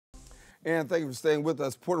And thank you for staying with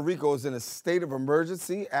us. Puerto Rico is in a state of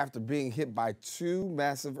emergency after being hit by two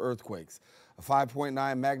massive earthquakes. A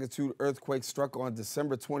 5.9 magnitude earthquake struck on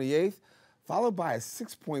December 28th, followed by a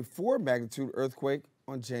 6.4 magnitude earthquake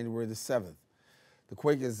on January the 7th. The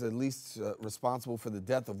quake is at least responsible for the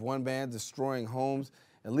death of one man, destroying homes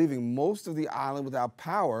and leaving most of the island without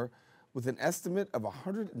power, with an estimate of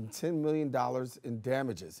 $110 million in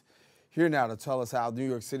damages. Here now to tell us how New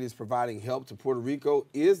York City is providing help to Puerto Rico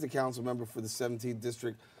is the council member for the 17th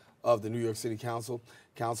District of the New York City Council,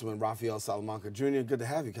 Councilman Rafael Salamanca Jr. Good to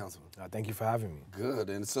have you, Councilman. Thank you for having me. Good.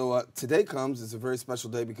 And so today it's a very special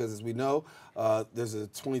day because, as we know, there's a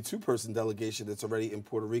 22-person delegation that's already in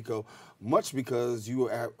Puerto Rico, much because you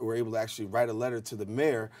were able to actually write a letter to the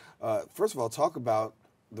mayor. First of all, talk about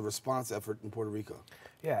the response effort in Puerto Rico.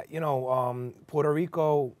 Yeah, Puerto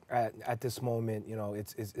Rico at this moment,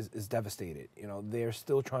 it's devastated. They're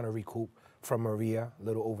still trying to recoup from Maria a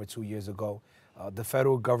little over 2 years ago. The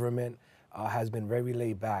federal government has been very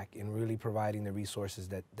laid back in really providing the resources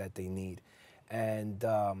that they need. And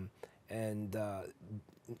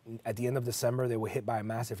at the end of December, they were hit by a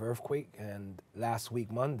massive earthquake. And last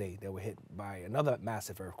week, Monday, they were hit by another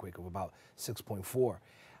massive earthquake of about 6.4.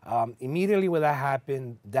 Immediately when that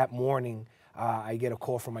happened, that morning, I get a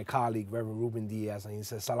call from my colleague, Reverend Ruben Diaz, and he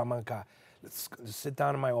says, Salamanca, let's sit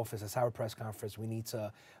down in my office, let's have a press conference. We need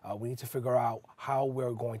to figure out how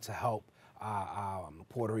we're going to help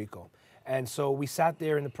Puerto Rico. And so we sat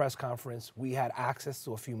there in the press conference. We had access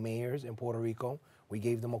to a few mayors in Puerto Rico. We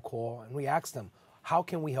gave them a call, and we asked them, how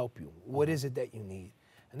can we help you? What is it that you need?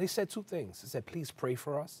 And they said two things. They said, please pray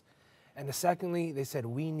for us. And secondly, they said,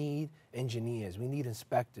 we need engineers, we need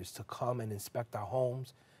inspectors to come and inspect our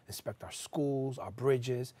homes, inspect our schools, our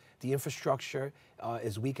bridges. The infrastructure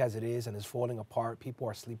is weak as it is and is falling apart. People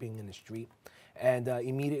are sleeping in the street. And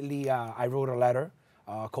immediately I wrote a letter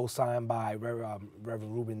co-signed by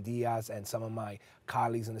Reverend Ruben Diaz and some of my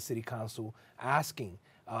colleagues in the city council asking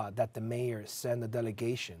that the mayor send a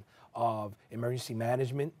delegation of emergency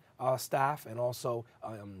management staff and also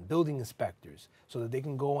building inspectors so that they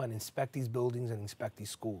can go and inspect these buildings and inspect these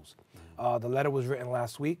schools. The letter was written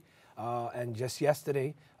last week, and just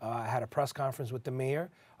yesterday I had a press conference with the mayor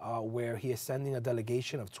where he is sending a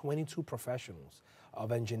delegation of 22 professionals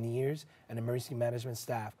of engineers and emergency management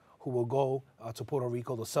staff who will go to Puerto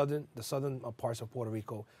Rico, the southern parts of Puerto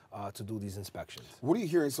Rico, to do these inspections. What are you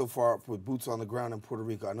hearing so far with boots on the ground in Puerto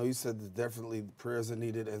Rico? I know you said that definitely prayers are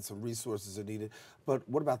needed and some resources are needed, but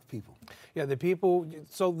what about the people? Yeah, the people,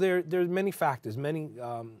 so there's many factors.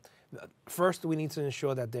 First, we need to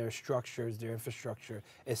ensure that their structures, their infrastructure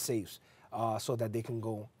is safe so that they can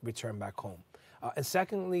go return back home. And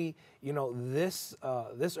secondly, this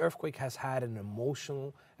earthquake has had an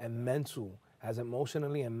emotionally and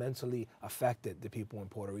mentally affected the people in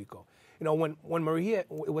Puerto Rico. When Maria,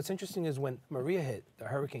 what's interesting is when Maria hit, the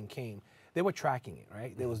hurricane came, they were tracking it,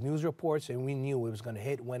 right? There was news reports and we knew it was gonna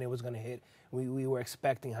hit, when it was gonna hit. We were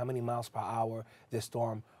expecting how many miles per hour this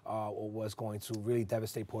storm was going to really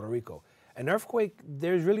devastate Puerto Rico. An earthquake,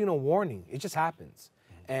 there's really no warning, it just happens.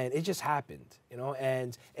 And it just happened,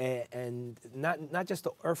 and not just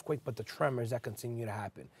the earthquake, but the tremors that continue to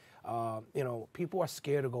happen. People are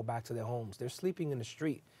scared to go back to their homes. They're sleeping in the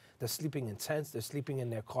street. They're sleeping in tents. They're sleeping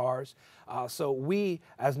in their cars. So we,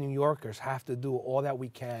 as New Yorkers, have to do all that we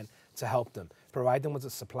can to help them, provide them with the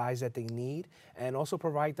supplies that they need, and also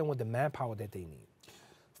provide them with the manpower that they need.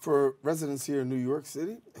 For residents here in New York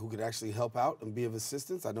City who could actually help out and be of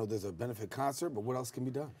assistance, I know there's a benefit concert, but what else can be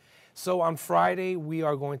done? So on Friday, we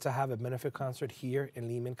are going to have a benefit concert here in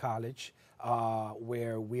Lehman College,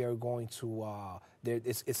 where we are going to,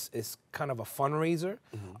 it's kind of a fundraiser,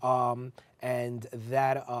 and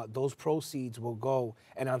that those proceeds will go,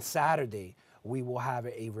 and on Saturday, we will have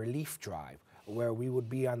a relief drive where we would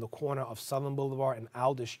be on the corner of Southern Boulevard and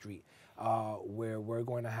Alder Street, where we're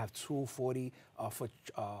going to have two 40-foot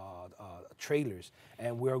trailers,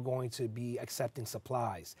 and we're going to be accepting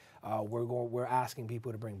supplies. We're asking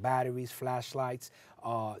people to bring batteries, flashlights,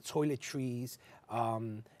 toiletries,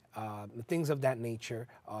 things of that nature,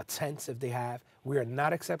 tents if they have. We are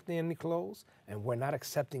not accepting any clothes, and we're not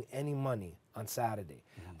accepting any money on Saturday.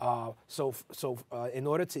 So in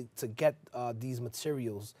order to get these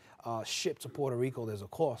materials shipped to Puerto Rico, there's a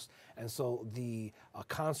cost. And so the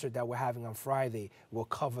concert that we're having on Friday will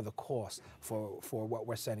cover the cost for what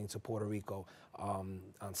we're sending to Puerto Rico on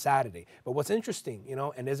Saturday. But what's interesting,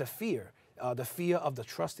 and there's a fear, the fear of the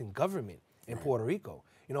trust in government in Puerto Rico.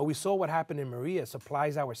 We saw what happened in Maria.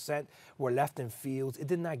 Supplies that were sent were left in fields. It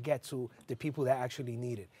did not get to the people that actually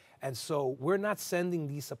need it. And so we're not sending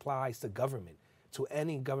these supplies to government to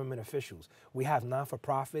any government officials. We have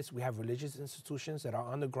not-for-profits, we have religious institutions that are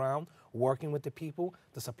on the ground working with the people.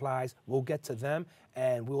 The supplies will get to them,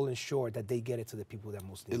 and we'll ensure that they get it to the people that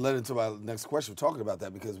most need it. It led into my next question, talking about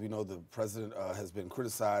that, because we know the president has been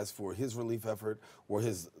criticized for his relief effort or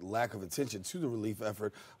his lack of attention to the relief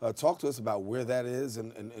effort. Talk to us about where that is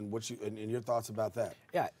and what you and your thoughts about that.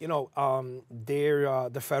 Yeah, you know,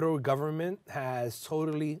 the federal government has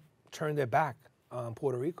totally turned their back on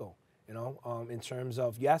Puerto Rico. You know, in terms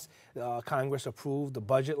of, yes, Congress approved the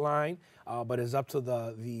budget line, but it's up to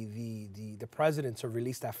the president to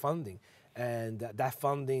release that funding. And that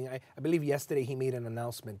funding, I believe yesterday he made an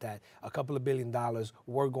announcement that a couple of $2 billion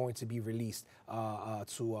were going to be released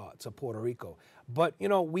to Puerto Rico. But, you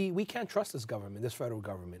know, we can't trust this government, this federal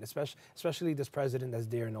government, especially this president that's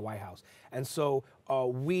there in the White House. And so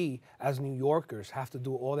we, as New Yorkers, have to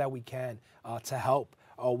do all that we can to help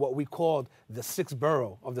what we called the sixth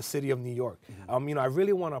borough of the city of New York. Mm-hmm. You know, I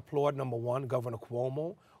really want to applaud, number one, Governor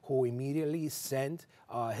Cuomo, who immediately sent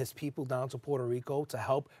his people down to Puerto Rico to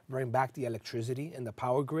help bring back the electricity and the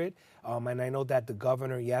power grid. And I know that the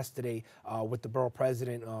governor yesterday, with the borough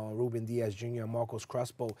president, Ruben Diaz Jr. and Marcos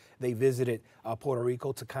Crespo, they visited Puerto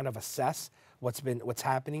Rico to kind of assess what's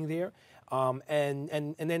happening there. And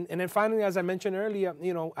then finally, as I mentioned earlier,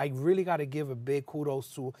 you know, I really got to give a big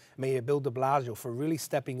kudos to Mayor Bill de Blasio for really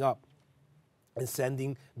stepping up and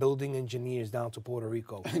sending building engineers down to Puerto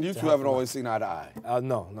Rico. And you two haven't always seen eye to eye.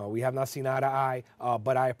 No, we have not seen eye to eye,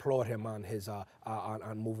 but I applaud him on his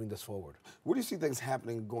on moving this forward. Where do you see things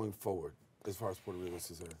happening going forward as far as Puerto Rico is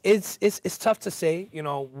concerned? It's tough to say. You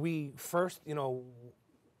know,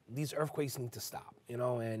 these earthquakes need to stop. You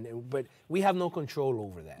know, but we have no control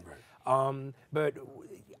over that. Right. But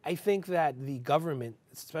I think that the government,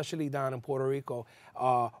 especially down in Puerto Rico,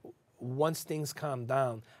 once things calm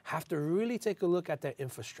down, have to really take a look at their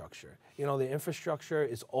infrastructure. You know, the infrastructure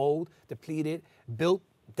is old, depleted, built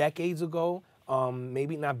decades ago,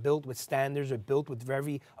 maybe not built with standards or built with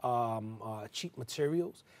very cheap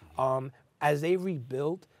materials. As they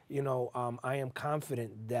rebuild, you know, I am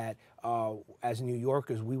confident that as New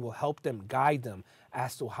Yorkers, we will help them, guide them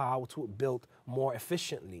as to how to build more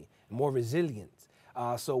efficiently, more resilient.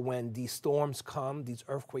 So when these storms come, these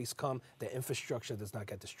earthquakes come, the infrastructure does not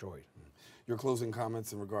get destroyed. Your closing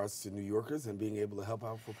comments in regards to New Yorkers and being able to help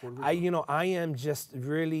out for Puerto Rico? I am just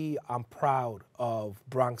really, I'm proud of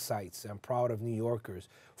Bronxites. I'm proud of New Yorkers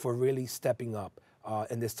for really stepping up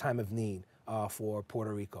in this time of need for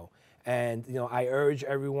Puerto Rico. And, you know, I urge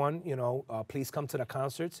everyone, you know, please come to the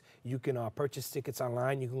concerts. You can purchase tickets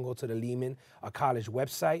online. You can go to the Lehman College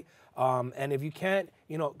website. And if you can't,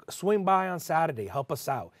 you know, swing by on Saturday, help us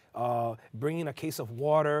out. Bring in a case of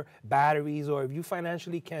water, batteries, or if you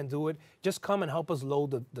financially can't do it, just come and help us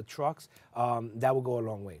load the trucks. That will go a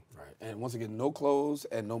long way. Right. And once again, no clothes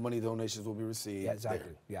and no money donations will be received. Yeah,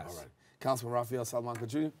 exactly. There. Yes. All right. Councilman Rafael Salamanca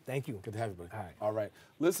Jr. Thank you. Good to have you, buddy. All right. All right.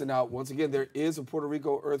 Listen now, once again, there is a Puerto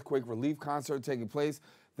Rico earthquake relief concert taking place.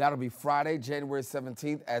 That'll be Friday, January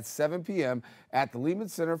 17th at 7 p.m. at the Lehman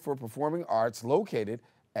Center for Performing Arts, located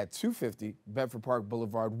at 250 Bedford Park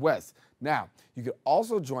Boulevard West. Now, you can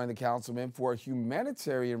also join the councilman for a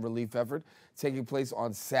humanitarian relief effort taking place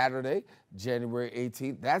on Saturday, January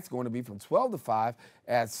 18th. That's going to be from 12 to 5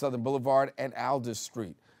 at Southern Boulevard and Aldous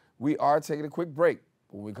Street. We are taking a quick break.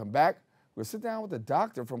 When we come back, we'll sit down with a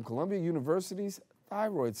doctor from Columbia University's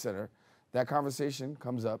Thyroid Center. That conversation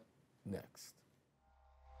comes up next.